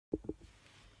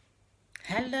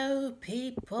Hello,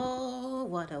 people.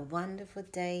 What a wonderful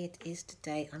day it is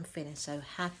today. I'm feeling so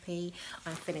happy.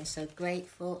 I'm feeling so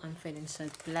grateful. I'm feeling so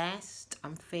blessed.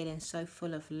 I'm feeling so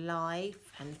full of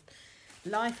life, and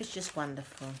life is just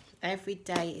wonderful. Every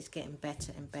day is getting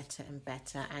better and better and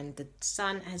better, and the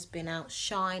sun has been out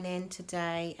shining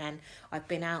today, and I've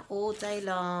been out all day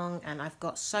long, and I've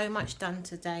got so much done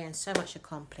today and so much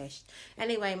accomplished.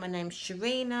 Anyway, my name's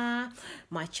Sharina.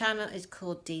 My channel is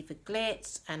called Diva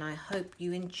Glitz, and I hope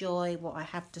you enjoy what I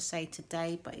have to say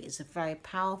today. But it's a very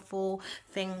powerful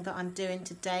thing that I'm doing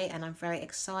today, and I'm very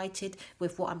excited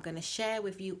with what I'm going to share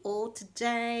with you all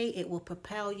today. It will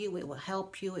propel you, it will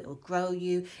help you, it will grow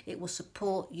you, it will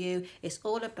support you. It's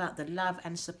all about the love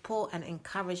and support and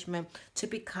encouragement to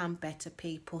become better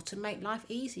people, to make life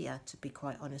easier, to be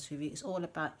quite honest with you. It's all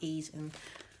about ease and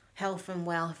health and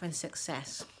wealth and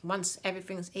success. Once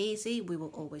everything's easy, we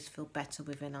will always feel better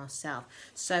within ourselves.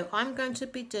 So I'm going to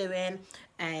be doing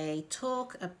a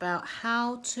talk about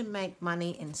how to make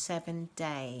money in 7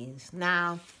 days.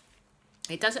 Now,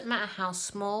 it doesn't matter how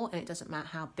small and it doesn't matter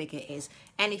how big it is.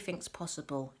 Anything's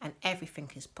possible and everything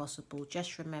is possible.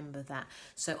 Just remember that.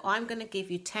 So I'm going to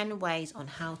give you 10 ways on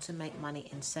how to make money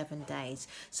in 7 days.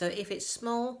 So if it's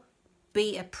small,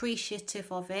 be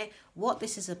appreciative of it. What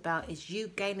this is about is you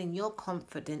gaining your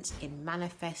confidence in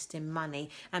manifesting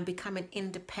money and becoming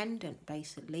independent,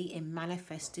 basically, in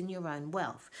manifesting your own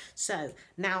wealth. So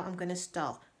now I'm going to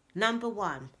start. Number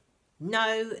 1.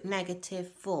 No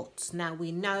negative thoughts. Now,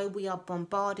 we know we are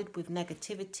bombarded with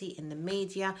negativity in the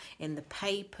media, in the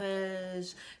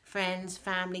papers. Friends,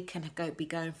 family can be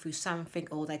going through something,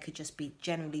 or they could just be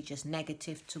generally just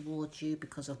negative towards you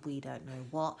because of we don't know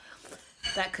what.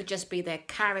 That could just be their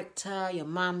character, your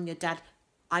mum, your dad.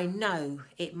 I know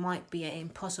it might be an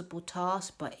impossible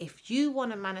task, but if you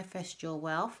want to manifest your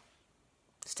wealth,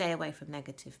 stay away from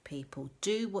negative people.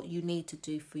 Do what you need to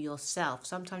do for yourself.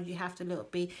 Sometimes you have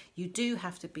to you do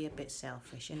have to be a bit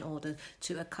selfish in order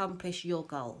to accomplish your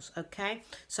goals, okay?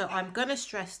 So I'm going to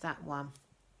stress that one.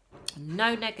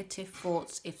 No negative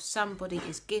thoughts. If somebody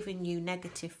is giving you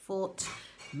negative thoughts,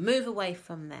 move away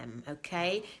from them,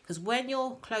 okay? Because when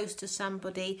you're close to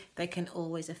somebody, they can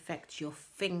always affect your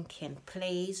thinking.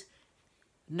 Please,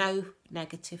 no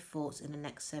negative thoughts in the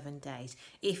next 7 days.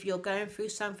 If you're going through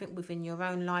something within your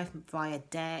own life via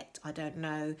debt, I don't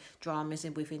know, dramas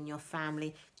within your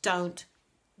family, don't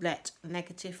let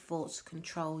negative thoughts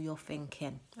control your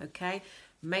thinking, okay?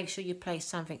 Make sure you place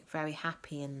something very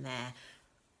happy in there.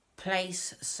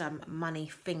 Place some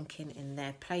money thinking in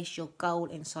there. Place your goal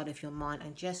inside of your mind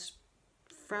and just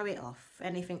throw it off.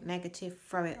 Anything negative,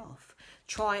 throw it off.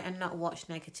 Try and not watch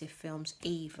negative films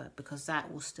either, because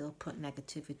that will still put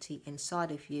negativity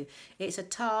inside of you. It's a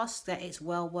task that it's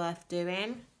well worth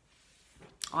doing.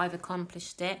 I've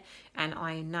accomplished it and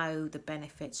I know the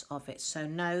benefits of it. So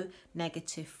no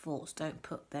negative thoughts. Don't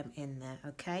put them in there,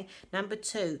 okay? Number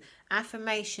 2,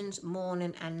 affirmations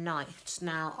morning and night.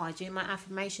 Now, I do my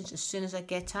affirmations as soon as I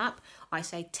get up. I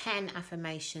say 10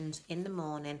 affirmations in the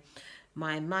morning.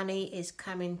 My money is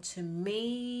coming to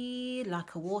me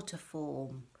like a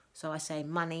waterfall. So I say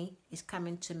money is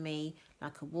coming to me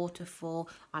like a waterfall.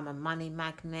 I'm a money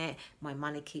magnet. My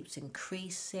money keeps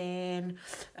increasing.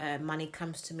 Money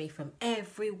comes to me from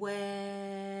everywhere.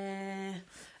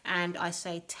 And I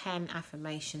say 10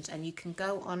 affirmations. And you can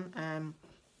go on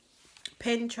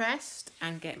Pinterest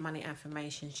and get money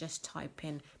affirmations. Just type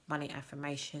in money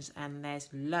affirmations and there's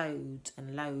loads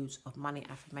and loads of money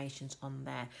affirmations on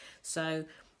there. So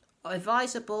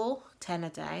advisable 10 a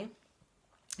day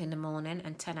in the morning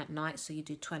and 10 at night, so you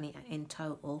do 20 in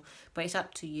total, but it's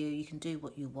up to you. You can do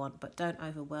what you want, but don't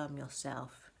overwhelm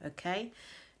yourself, okay?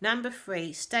 Number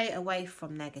 3, stay away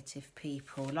from negative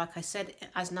people. Like I said,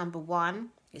 as number 1,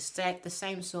 it's the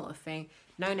same sort of thing.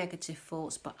 No negative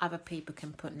thoughts, but other people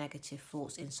can put negative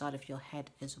thoughts inside of your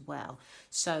head as well.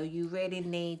 So you really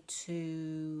need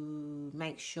to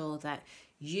make sure that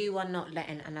you are not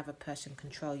letting another person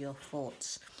control your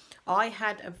thoughts. I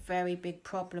had a very big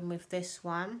problem with this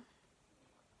one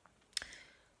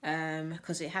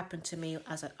because it happened to me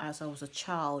as I was a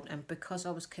child, and because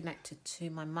I was connected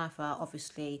to my mother,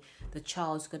 obviously the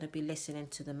child's going to be listening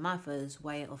to the mother's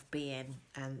way of being,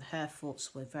 and her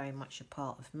thoughts were very much a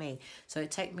part of me. So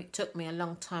it took me a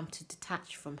long time to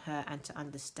detach from her and to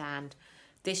understand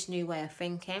this new way of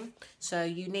thinking. So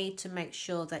you need to make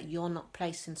sure that you're not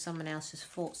placing someone else's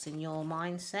thoughts in your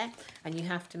mindset, and you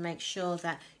have to make sure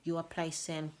that you are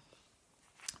placing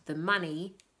the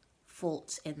money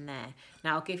thoughts in there.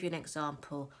 Now I'll give you an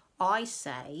example. I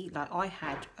say, like, I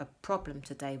had a problem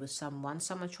today with someone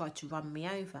tried to run me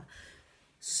over.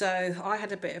 So I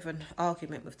had a bit of an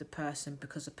argument with the person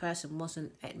because the person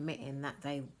wasn't admitting that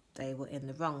they were in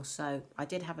the wrong. So I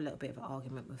did have a little bit of an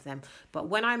argument with them. But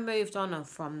when I moved on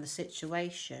from the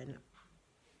situation,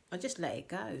 I just let it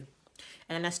go.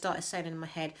 And then I started saying in my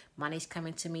head, money's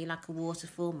coming to me like a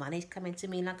waterfall, money's coming to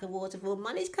me like a waterfall,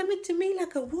 money's coming to me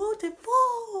like a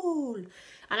waterfall.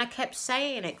 And I kept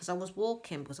saying it because I was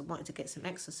walking, because I wanted to get some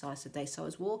exercise today. So I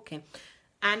was walking.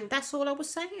 And that's all I was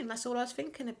saying. That's all I was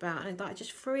thinking about. And I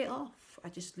just threw it off. I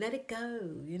just let it go,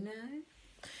 you know.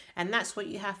 And that's what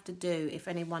you have to do if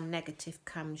anyone negative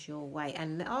comes your way.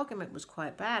 And the argument was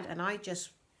quite bad. And I just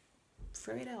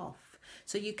threw it off.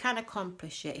 So you can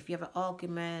accomplish it. If you have an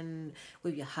argument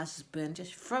with your husband,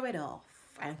 just throw it off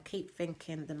and keep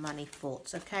thinking the money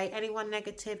thoughts, okay? Anyone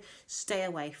negative, stay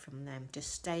away from them.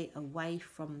 Just stay away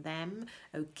from them,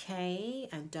 okay?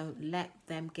 And don't let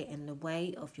them get in the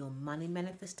way of your money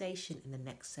manifestation in the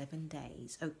next 7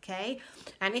 days, okay?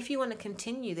 And if you want to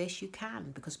continue this, you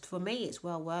can, because for me, it's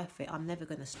well worth it. I'm never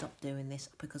going to stop doing this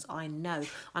because I know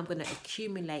I'm going to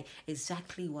accumulate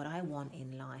exactly what I want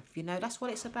in life. You know, that's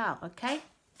what it's about, okay?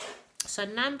 So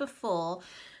number 4,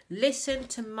 listen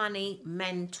to money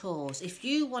mentors. If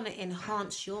you want to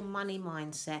enhance your money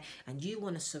mindset and you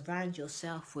want to surround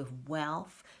yourself with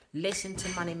wealth, listen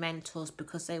to money mentors,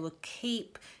 because they will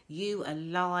keep you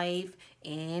alive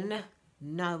in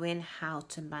knowing how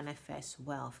to manifest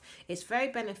wealth. It's very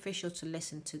beneficial to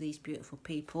listen to these beautiful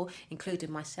people,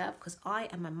 including myself, because I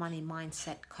am a money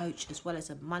mindset coach as well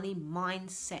as a money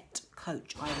mindset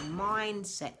coach. I am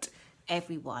mindset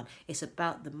everyone. It's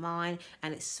about the mind,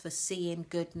 and it's for seeing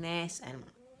goodness and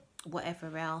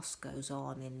whatever else goes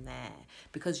on in there,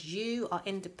 because you are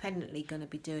independently going to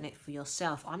be doing it for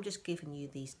yourself. I'm just giving you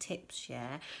these tips,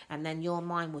 yeah, and then your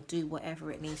mind will do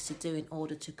whatever it needs to do in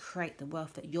order to create the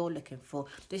wealth that you're looking for.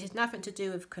 This is nothing to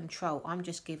do with control. I'm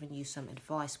just giving you some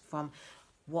advice from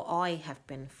what I have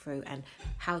been through and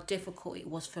how difficult it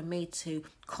was for me to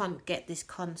get this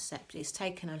concept. It's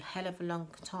taken a hell of a long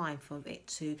time for it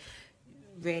to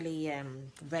really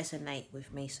resonate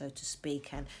with me, so to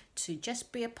speak, and to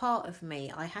just be a part of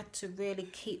me. I had to really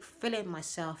keep filling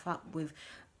myself up with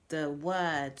the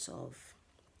words of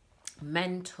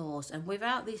mentors, and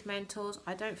without these mentors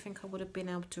I don't think I would have been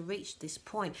able to reach this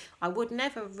point. I would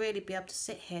never really be able to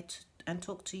sit here and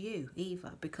talk to you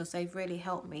either, because they've really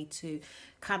helped me to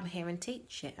come here and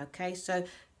teach it, okay? So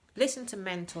listen to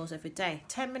mentors every day.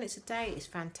 10 minutes a day is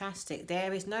fantastic.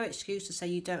 There is no excuse to say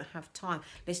you don't have time.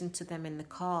 Listen to them in the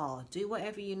car. Do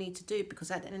whatever you need to do,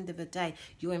 because at the end of the day,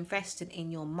 you're invested in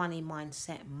your money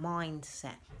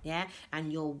mindset, yeah?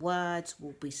 And your words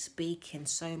will be speaking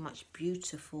so much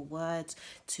beautiful words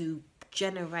to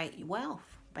generate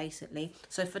wealth, basically.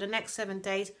 So for the next 7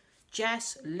 days,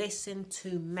 just listen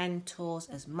to mentors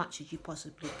as much as you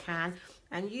possibly can,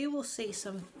 and you will see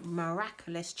some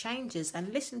miraculous changes.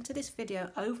 And listen to this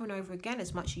video over and over again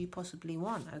as much as you possibly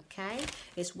want, okay?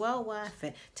 It's well worth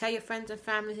it. Tell your friends and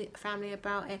family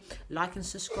about it. Like and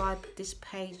subscribe to this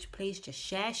page, please. Just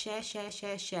share.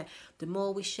 The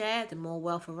more we share, the more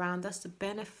wealth around us,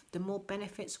 the more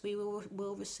benefits we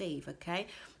will receive, okay?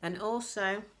 And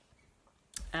also,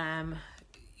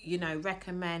 you know,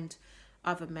 recommend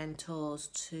other mentors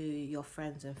to your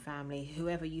friends and family.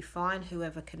 Whoever you find,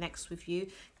 whoever connects with you,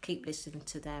 keep listening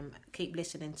to them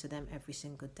every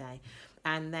single day.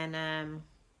 And then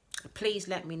please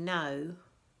let me know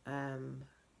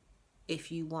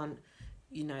if you want,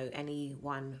 you know,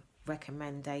 anyone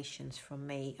recommendations from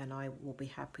me, and I will be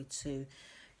happy to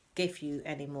give you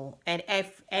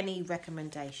any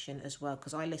recommendation as well,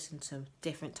 because I listen to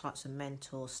different types of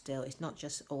mentors still. It's not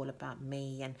just all about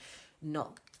me and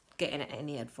not getting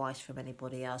any advice from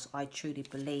anybody else. I truly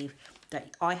believe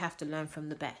that I have to learn from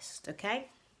the best, okay?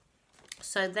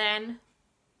 So then,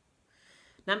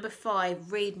 number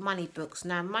 5, read money books.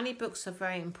 Now, money books are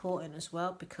very important as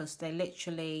well, because they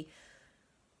literally,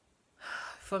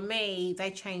 for me, they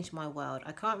changed my world.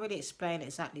 I can't really explain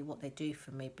exactly what they do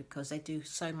for me, because they do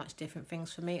so much different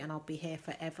things for me, and I'll be here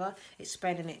forever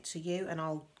explaining it to you, and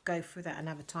I'll go through that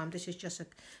another time. This is just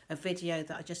a video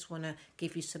that I just want to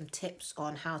give you some tips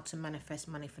on how to manifest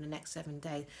money for the next 7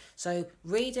 days. So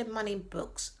reading money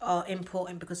books are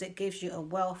important, because it gives you a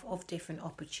wealth of different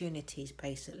opportunities,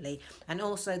 basically. And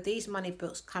also, these money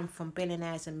books come from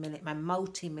billionaires and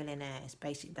multi-millionaires,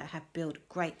 basically, that have built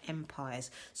great empires.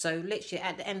 So literally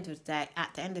at the end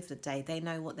of the day, they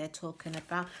know what they're talking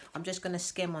about. I'm just going to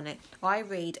skim on it. I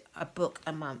read a book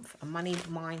a month, a money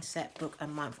mindset book a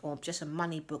month, or just a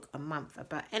money book a month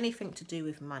about anything to do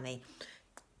with money.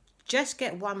 Just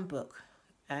get one book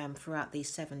throughout these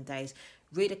 7 days.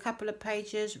 Read a couple of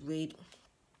pages, read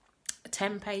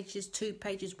 10 pages, 2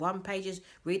 pages, 1 pages.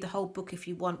 Read the whole book if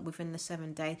you want within the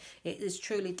 7 days. It is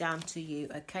truly down to you,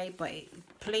 okay? But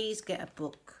please get a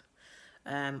book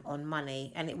on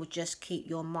money, and it will just keep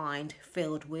your mind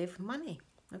filled with money,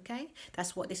 okay?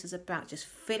 That's what this is about, just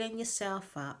filling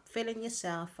yourself up,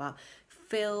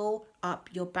 Fill up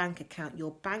your bank account.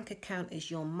 Your bank account is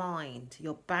your mind.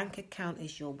 Your bank account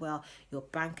is your wealth. Your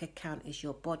bank account is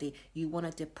your body. You want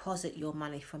to deposit your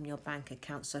money from your bank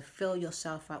account. So fill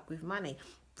yourself up with money.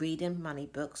 Reading money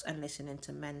books and listening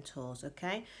to mentors,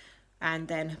 okay? And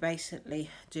then basically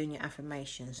doing your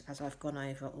affirmations, as I've gone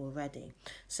over already.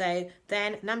 So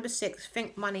then number 6,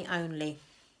 think money only.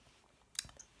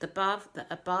 The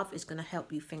above is going to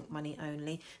help you think money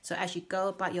only. So as you go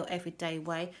about your everyday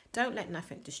way, don't let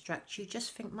nothing distract you.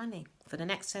 Just think money. For the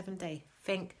next 7 days,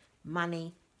 think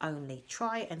money only.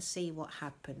 Try and see what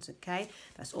happens, okay?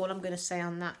 That's all I'm going to say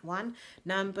on that one.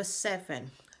 Number 7.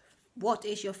 What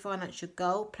is your financial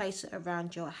goal? Place it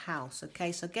around your house,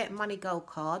 okay? So get money goal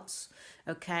cards,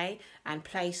 okay? And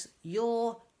place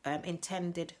your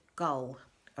intended goal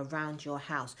around your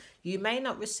house. You may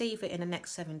not receive it in the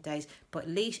next 7 days, but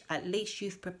at least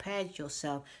you've prepared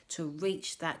yourself to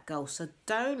reach that goal. So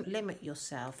don't limit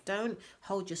yourself. Don't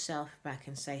hold yourself back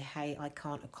and say, hey, I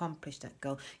can't accomplish that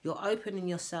goal. You're opening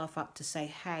yourself up to say,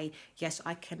 hey, yes,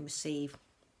 I can receive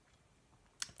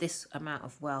this amount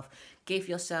of wealth. Give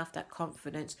yourself that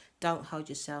confidence. Don't hold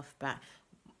yourself back.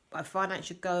 A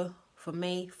financial goal for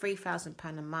me,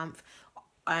 £3,000 a month,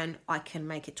 and I can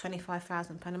make it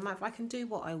 £25,000 a month. I can do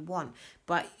what I want,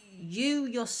 but you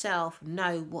yourself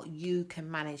know what you can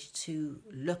manage to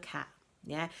look at.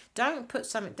 Yeah, don't put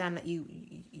something down that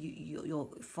you're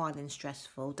finding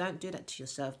stressful. Don't do that to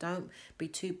yourself. Don't be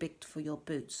too big for your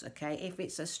boots, okay? If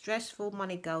it's a stressful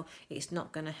money goal, it's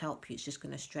not going to help you. It's just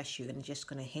going to stress you and just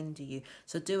going to hinder you.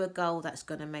 So do a goal that's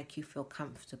going to make you feel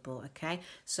comfortable, okay?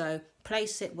 So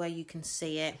place it where you can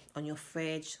see it, on your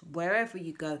fridge, wherever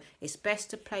you go. It's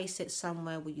best to place it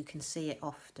somewhere where you can see it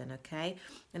often, okay?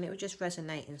 And it will just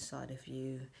resonate inside of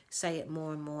you. Say it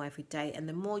more and more every day, and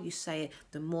the more you say it,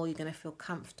 the more you're going to feel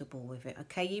comfortable with it,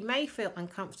 okay? You may feel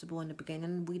uncomfortable in the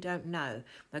beginning, we don't know,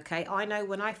 okay? I know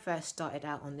when I first started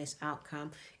out on this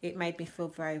outcome, it made me feel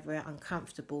very, very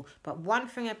uncomfortable. But one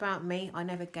thing about me, I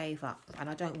never gave up, and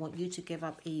I don't want you to give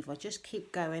up either. Just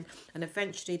keep going, and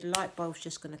eventually the light bulb's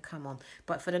just going to come on.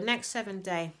 But for the next 7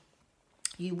 days,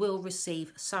 you will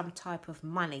receive some type of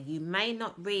money. You may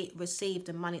not receive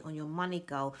the money on your money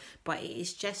goal, but it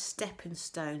is just stepping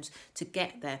stones to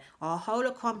get there. Our whole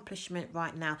accomplishment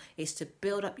right now is to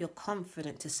build up your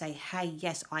confidence to say, hey,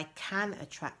 yes, I can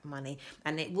attract money.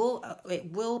 And it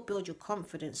will build your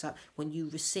confidence up when you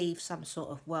receive some sort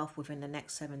of wealth within the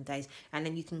next 7 days. And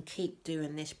then you can keep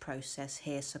doing this process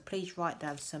here. So please write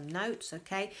down some notes,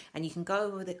 okay? And you can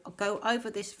go over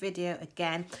this video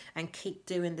again and keep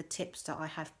doing the tips that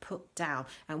I have put down.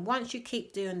 And once you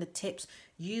keep doing the tips,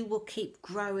 you will keep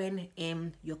growing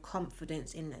in your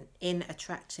confidence in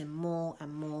attracting more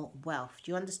and more wealth.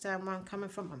 Do you understand where I'm coming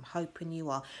from? I'm hoping you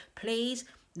are. Please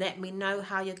let me know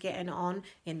how you're getting on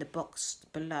in the box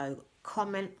below.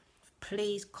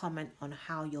 Please comment on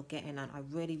how you're getting on. I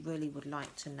really, really would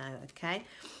like to know, okay?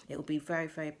 It will be very,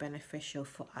 very beneficial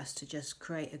for us to just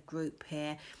create a group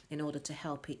here in order to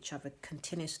help each other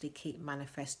continuously keep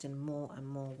manifesting more and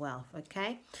more wealth,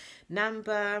 okay?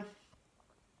 Number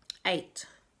 8.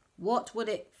 What would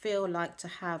it feel like to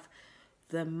have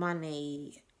the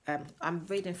money? I'm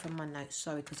reading from my notes,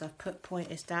 sorry, because I've put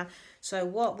pointers down. So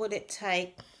what would it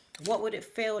take? What would it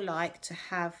feel like to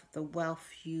have the wealth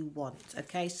you want?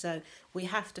 Okay, so we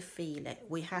have to feel it.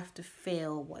 We have to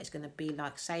feel what it's going to be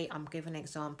like. Say, I'm giving an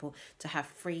example, to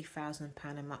have £3,000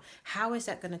 a month. How is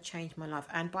that going to change my life?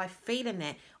 And by feeling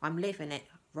it, I'm living it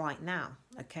right now.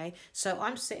 Okay, so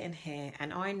I'm sitting here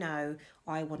and I know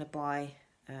I want to buy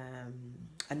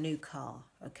a new car.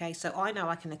 Okay, so I know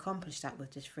I can accomplish that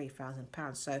with just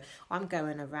 £3,000. So I'm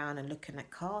going around and looking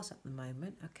at cars at the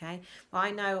moment. Okay,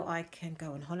 I know I can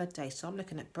go on holiday, so I'm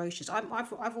looking at brochures.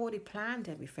 I've already planned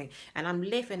everything, and I'm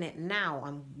living it now.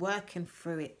 I'm working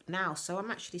through it now, so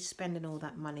I'm actually spending all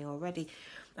that money already.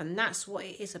 And that's what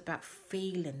it is about,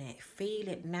 feeling it. Feel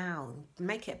it now.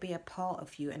 Make it be a part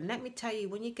of you. And let me tell you,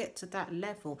 when you get to that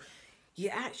level, you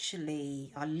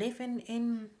actually are living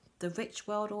in the rich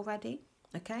world already.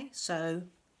 Okay, so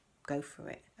go for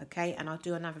it. Okay, and I'll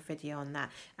do another video on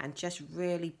that and just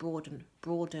really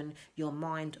broaden your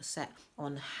mindset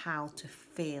on how to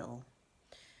feel,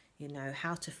 you know,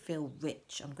 how to feel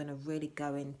rich. I'm going to really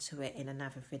go into it in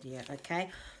another video. Okay,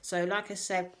 so like I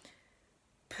said,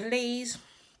 please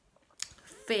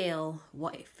feel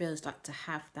what it feels like to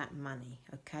have that money,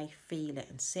 okay? Feel it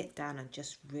and sit down and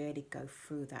just really go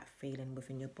through that feeling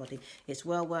within your body. It's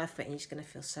well worth it, and you're just going to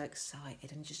feel so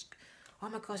excited and just, oh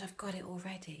my gosh, I've got it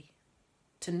already.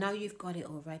 To know you've got it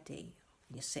already,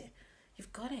 you sit,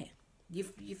 you've got it.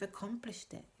 You've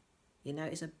accomplished it. You know,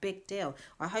 it's a big deal.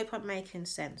 I hope I'm making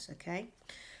sense, okay?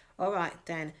 All right,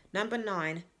 then. Number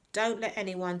 9, don't let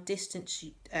anyone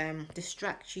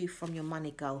distract you from your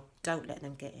money goal. Don't let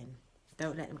them get in.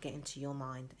 Don't let them get into your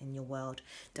mind and your world.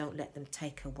 Don't let them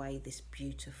take away this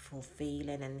beautiful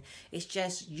feeling. And it's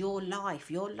just your life.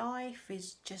 Your life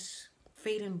is just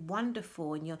feeling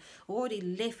wonderful, and you're already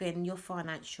living your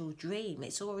financial dream.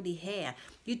 It's already here.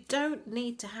 You don't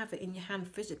need to have it in your hand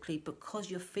physically, because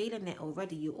you're feeling it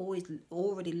already. You're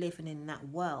already living in that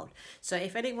world. So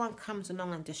if anyone comes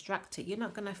along and distracts it, you're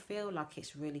not going to feel like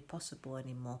it's really possible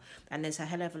anymore. And there's a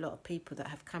hell of a lot of people that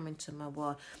have come into my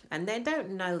world, and they don't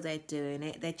know they're doing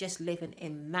it. They're just living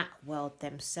in that world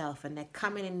themselves, and they're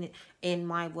coming in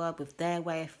my world with their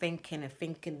way of thinking, and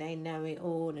thinking they know it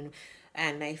all,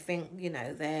 and they think, you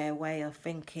know, their way of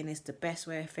thinking is the best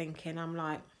way of thinking. I'm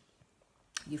like,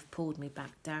 you've pulled me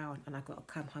back down, and I've got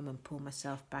to come home and pull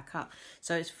myself back up.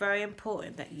 So it's very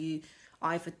important that you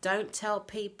either don't tell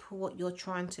people what you're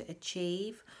trying to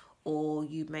achieve, or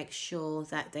you make sure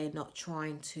that they're not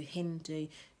trying to hinder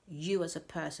you as a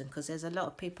person, because there's a lot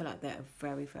of people out there that are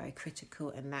very, very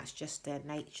critical, and that's just their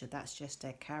nature, that's just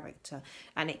their character,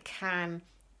 and it can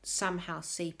somehow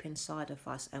seep inside of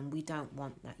us, and we don't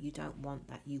want that. You don't want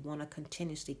that. You want to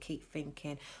continuously keep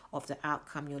thinking of the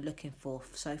outcome you're looking for.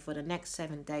 So for the next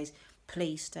 7 days,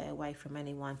 please stay away from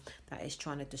anyone that is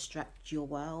trying to distract your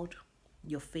world,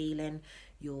 your feeling,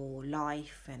 your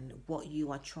life, and what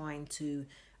you are trying to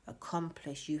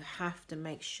accomplish. You have to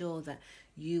make sure that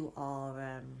you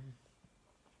are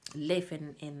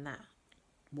living in that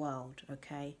world,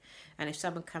 okay? And if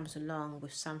someone comes along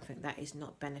with something that is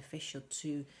not beneficial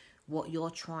to what you're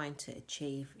trying to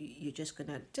achieve, you're just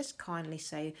gonna just kindly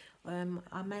say,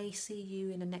 I may see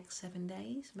you in the next 7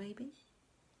 days, maybe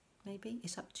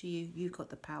it's up to you. You've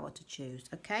got the power to choose,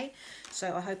 okay?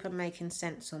 So I hope I'm making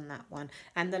sense on that one.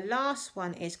 And the last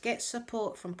one is get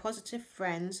support from positive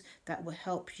friends that will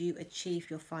help you achieve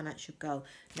your financial goal.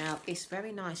 Now, it's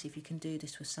very nice if you can do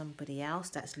this with somebody else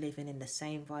that's living in the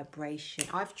same vibration.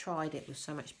 I've tried it with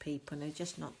so much people, and they're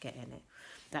just not getting it.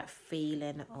 That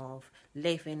feeling of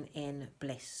living in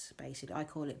bliss, basically. I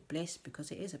call it bliss because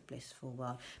it is a blissful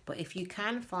world. But if you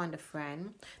can find a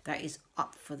friend that is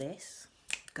up for this,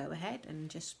 go ahead and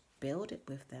just build it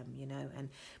with them, you know, and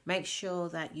make sure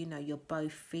that, you know, you're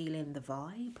both feeling the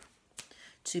vibe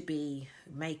to be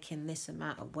making this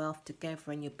amount of wealth together,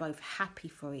 and you're both happy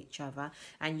for each other,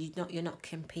 and you're not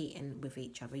competing with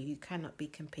each other. You cannot be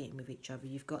competing with each other.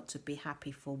 You've got to be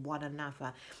happy for one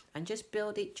another, and just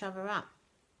build each other up.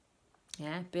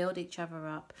 Yeah, build each other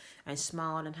up and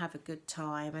smile and have a good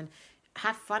time and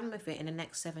have fun with it in the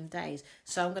next 7 days.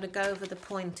 So I'm going to go over the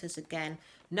pointers again.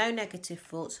 No negative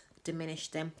thoughts, diminish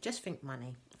them. Just think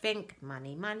money. Think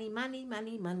money, money, money,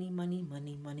 money, money, money,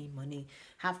 money, money, money.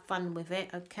 Have fun with it,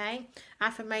 okay?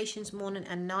 Affirmations morning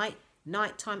and night.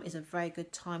 Nighttime is a very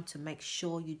good time to make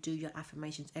sure you do your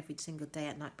affirmations every single day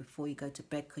at night before you go to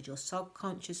bed, because your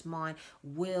subconscious mind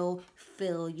will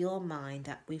fill your mind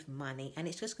up with money, and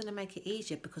it's just going to make it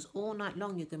easier, because all night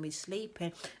long you're going to be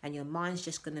sleeping and your mind's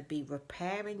just going to be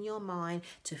repairing your mind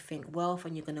to think wealth,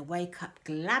 and you're going to wake up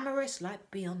glamorous like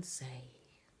Beyonce.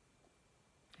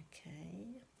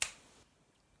 Okay.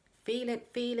 Feel it,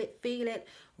 feel it, feel it.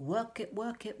 Work it,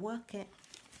 work it, work it.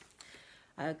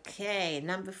 Okay,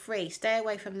 number 3, stay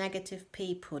away from negative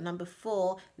people. Number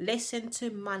 4, listen to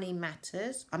money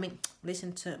matters.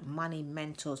 Listen to money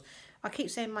mentors. I keep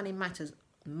saying money matters.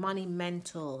 Money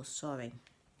mentors, sorry.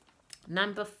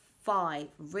 Number 5,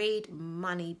 read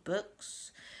money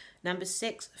books. Number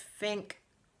 6, think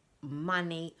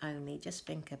money only. Just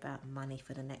think about money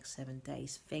for the next 7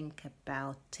 days. Think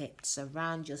about it.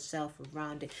 Surround yourself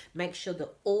around it. Make sure the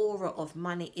aura of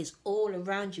money is all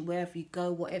around you. Wherever you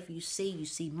go, whatever you see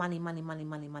money, money, money,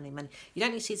 money, money, money. You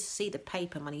don't need to see the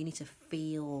paper money. You need to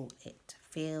feel it.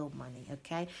 Feel money,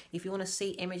 okay? If you want to see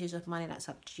images of money, that's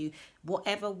up to you.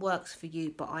 Whatever works for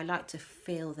you, but I like to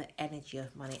feel the energy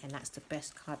of money, and that's the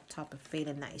best type of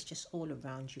feeling, that is just all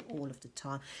around you all of the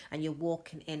time, and you're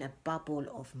walking in a bubble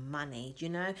of money, you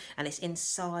know, and it's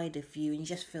inside of you, and you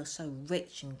just feel so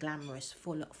rich and glamorous,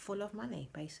 full of money,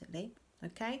 basically,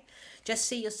 okay? Just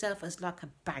see yourself as like a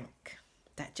bank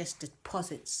that just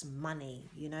deposits money,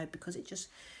 you know, because it just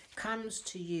comes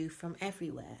to you from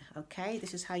everywhere, okay?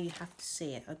 This is how you have to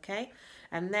see it, okay?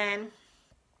 And then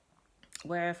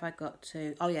Where have I got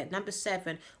to? Oh yeah, number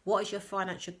 7. What is your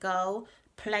financial goal?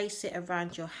 Place it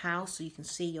around your house so you can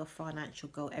see your financial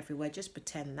goal everywhere. Just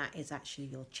pretend that is actually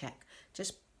your check.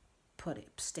 Just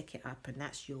stick it up, and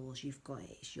that's yours. You've got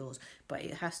it, it's yours. But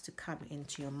it has to come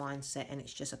into your mindset, and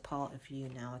it's just a part of you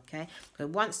now, okay? So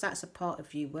once that's a part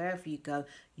of you, wherever you go,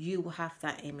 you will have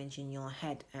that image in your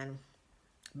head, and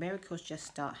miracles just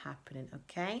start happening,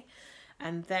 okay?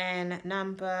 And then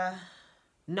number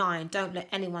 9, don't let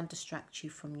anyone distract you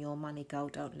from your money goal.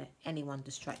 Don't let anyone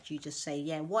distract you. Just say,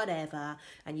 yeah, whatever,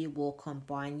 and you walk on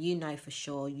by, and you know for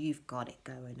sure you've got it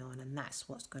going on, and that's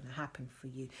what's going to happen for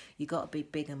you. You got to be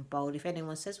big and bold. If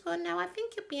anyone says, well, no, I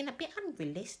think you're being a bit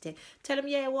unrealistic, tell them,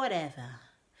 yeah, whatever.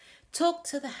 Talk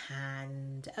to the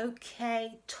hand,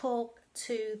 okay? Talk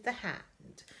to the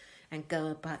hand. And go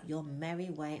about your merry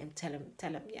way and tell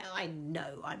them, yeah, I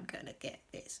know I'm going to get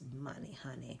this money,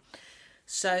 honey.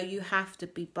 So you have to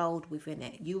be bold within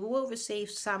it. You will receive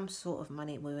some sort of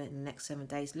money within the next 7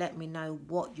 days. Let me know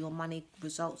what your money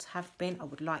results have been. I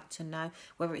would like to know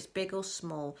whether it's big or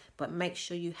small, but make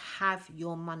sure you have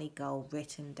your money goal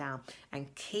written down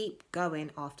and keep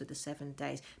going after the 7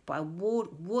 days. But I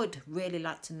would really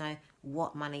like to know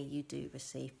what money you do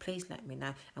receive. Please let me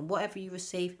know, and whatever you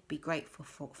receive, be grateful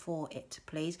for it,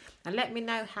 please, and let me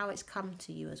know how it's come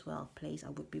to you as well, please. I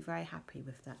would be very happy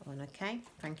with that one, okay?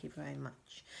 Thank you very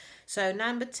much. So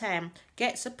number 10,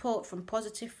 get support from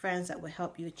positive friends that will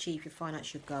help you achieve your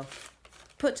financial goal.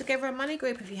 Put together a money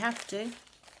group if you have to.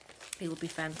 It will be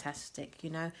fantastic, you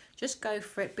know. Just go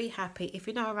for it. Be happy. If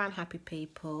you're not around happy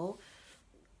people,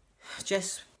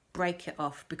 just break it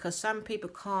off, because some people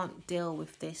can't deal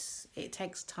with this. It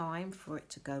takes time for it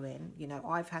to go in. You know,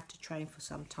 I've had to train for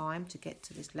some time to get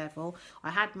to this level.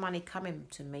 I had money coming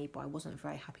to me, but I wasn't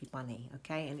very happy money,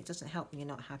 okay? And it doesn't help when you're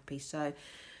not happy. So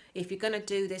if you're going to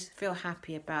do this, feel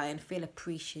happy about it and feel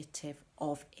appreciative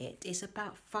of it. It's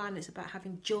about fun. It's about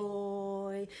having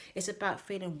joy. It's about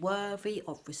feeling worthy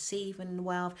of receiving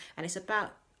wealth. And it's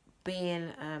about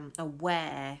being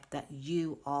aware that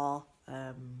you are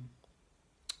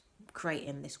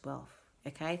creating this wealth,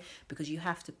 okay? Because you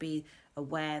have to be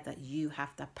aware that you have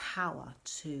the power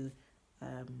to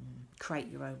create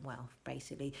your own wealth,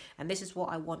 basically. And this is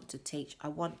what I want to teach. I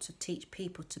want to teach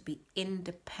people to be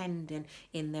independent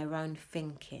in their own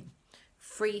thinking.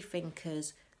 Free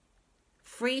thinkers,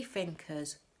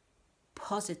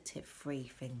 positive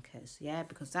free thinkers, yeah?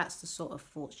 Because that's the sort of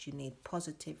thoughts you need,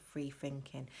 positive free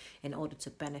thinking, in order to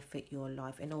benefit your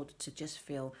life, in order to just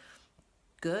feel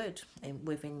good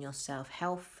within yourself,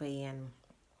 healthy and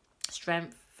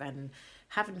strength and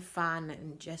having fun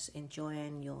and just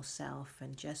enjoying yourself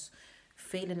and just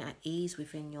feeling at ease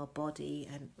within your body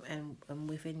and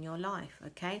within your life,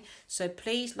 okay? So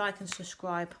please like and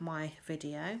subscribe my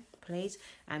video, please,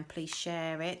 and please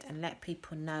share it and let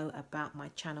people know about my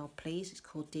channel, please. It's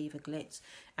called Diva Glitz,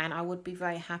 and I would be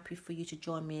very happy for you to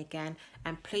join me again.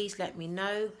 And please let me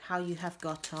know how you have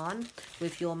got on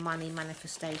with your money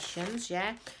manifestations,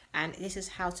 yeah? And this is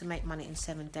how to make money in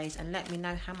 7 days, and let me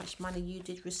know how much money you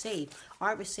did receive.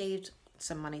 I received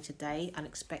some money today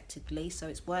unexpectedly, so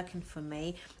it's working for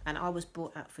me. And I was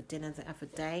brought out for dinner the other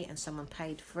day and someone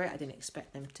paid for it. I didn't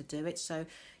expect them to do it. So,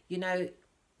 you know,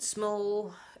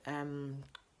 small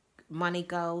money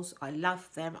goals, I love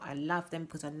them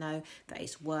because I know that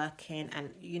it's working. And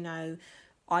you know,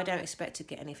 I don't expect to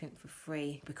get anything for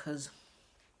free, because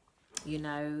you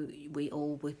know, we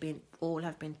all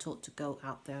have been taught to go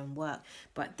out there and work.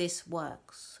 But this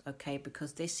works, okay?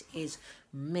 Because this is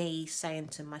me saying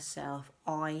to myself,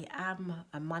 I am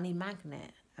a money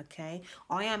magnet, okay?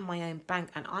 I am my own bank,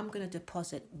 and I'm going to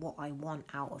deposit what I want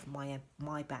out of my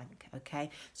bank, okay?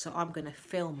 So I'm going to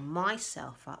fill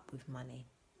myself up with money.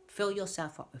 Fill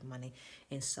yourself up with money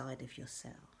inside of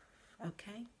yourself,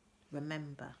 okay?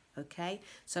 Remember, okay?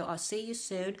 So I'll see you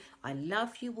soon. I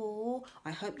love you all.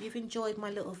 I hope you've enjoyed my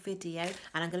little video,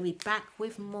 and I'm going to be back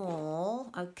with more,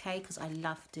 okay? Because I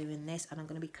love doing this, and I'm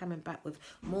going to be coming back with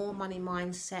more money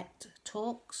mindset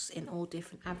talks in all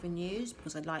different avenues,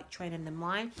 because I like training the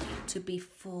mind to be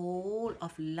full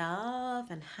of love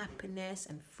and happiness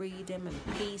and freedom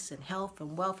and peace and health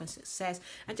and wealth and success,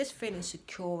 and just feeling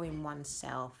secure in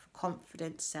oneself,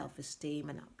 confidence, self-esteem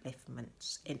and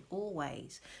upliftments in all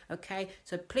ways, okay?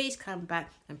 So please come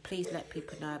back and please let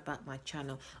people know about my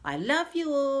channel. I love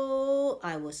you all.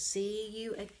 I will see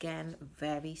you again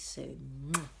very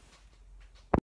soon.